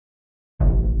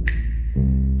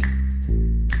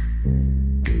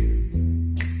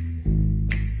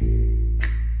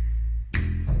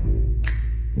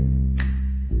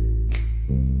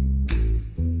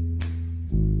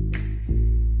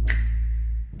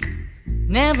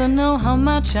Never know how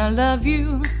much I love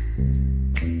you,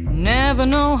 never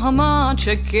know how much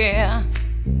I care.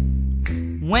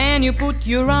 When you put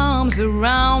your arms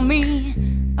around me,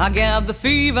 I get the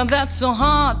fever that's so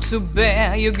hard to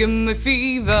bear. You give me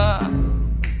fever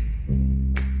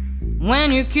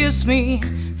when you kiss me,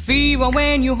 fever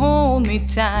when you hold me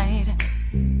tight,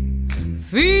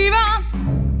 fever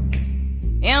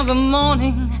in the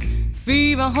morning,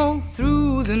 fever all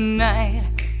through the night.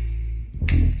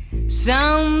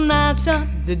 Sun lights up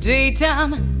the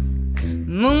daytime,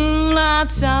 moon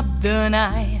lights up the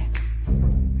night.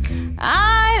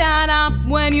 I light up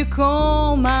when you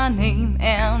call my name,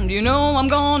 and you know I'm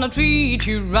gonna treat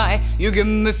you right. You give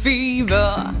me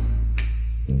fever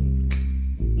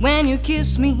when you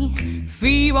kiss me,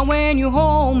 fever when you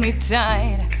hold me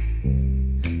tight,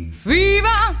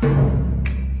 fever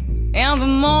in the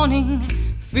morning,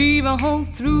 fever all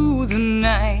through the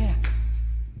night.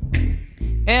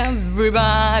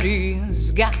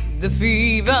 Everybody's got the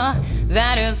fever,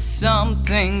 that is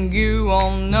something you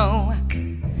all know.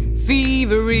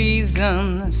 Fever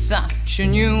isn't such a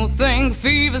new thing,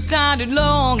 fever started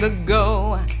long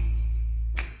ago.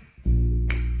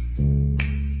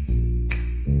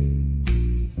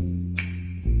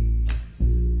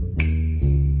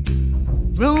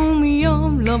 Romeo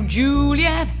loved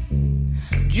Juliet,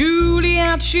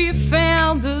 Juliet she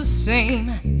felt the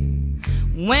same.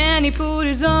 When he put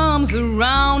his arms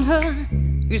around her,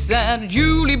 he said,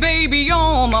 Julie baby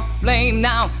you're my flame,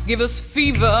 now give us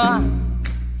fever.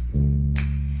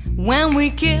 When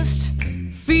we kissed,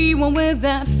 fever with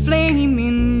that flame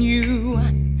in you.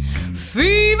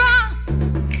 Fever,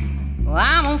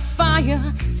 I'm on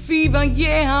fire, fever,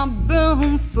 yeah, I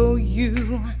burn for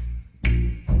you.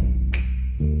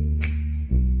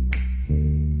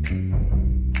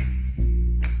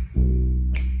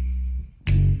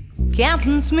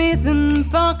 Captain Smith and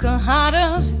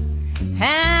Pocahontas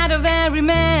had a very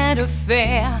mad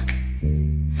affair.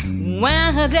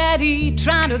 When her daddy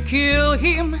tried to kill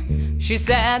him, she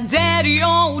said, Daddy,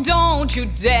 oh, don't you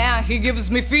dare, he gives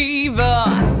me fever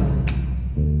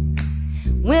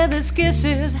with his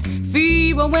kisses,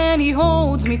 fever when he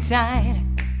holds me tight,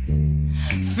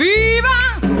 fever,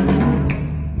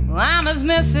 I'm his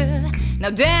missus, now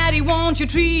Daddy, won't you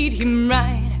treat him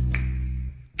right?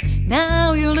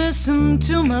 Now you listen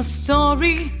to my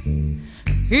story,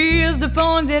 here's the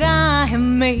point that I have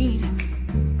made.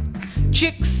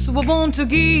 Chicks were born to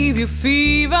give you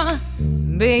fever,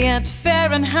 be it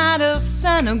Fahrenheit or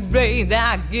centigrade,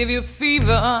 I give you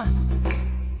fever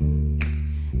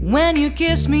when you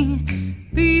kiss me,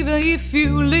 fever if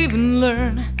you live and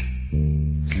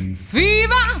learn.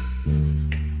 Fever,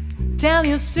 tell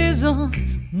your sizzle,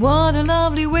 what a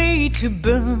lovely way to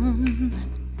burn.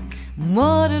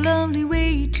 What a lovely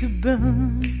way to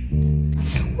burn.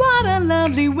 What a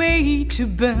lovely way to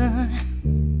burn.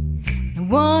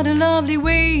 What a lovely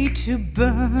way to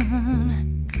burn.